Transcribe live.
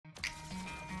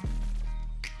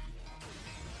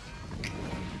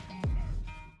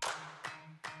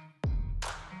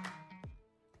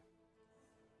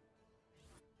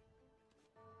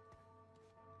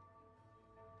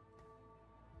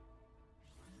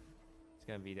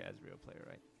gonna be the Ezreal player,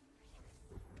 right?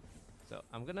 So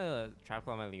I'm gonna trap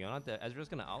claw my Leona. The Ezreal's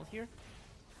gonna ult here.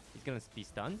 He's gonna be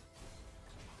stunned.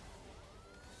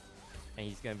 And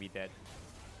he's gonna be dead.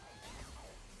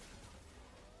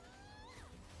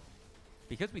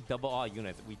 Because we double all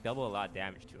units, we double a lot of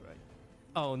damage too, right?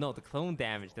 Oh no, the clone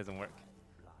damage doesn't work.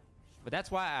 But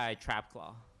that's why I trap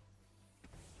claw.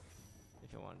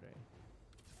 If you're wondering.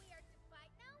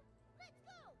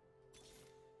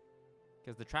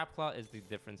 Because the trap claw is the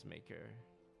difference maker.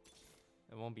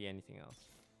 It won't be anything else.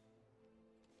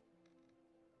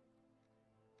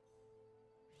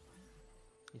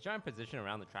 He's trying to position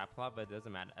around the trap claw, but it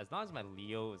doesn't matter. As long as my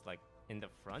Leo is like in the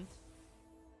front,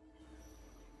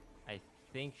 I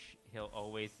think he'll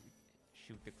always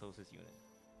shoot the closest unit.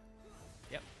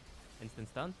 Yep. Instant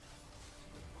stun.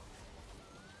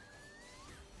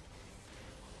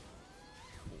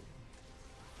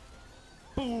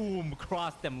 Boom!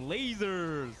 Cross them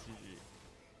lasers!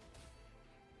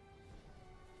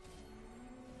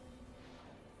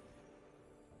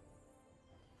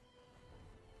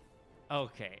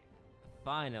 Okay.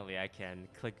 Finally I can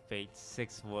clickbait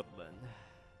 6 Woodland.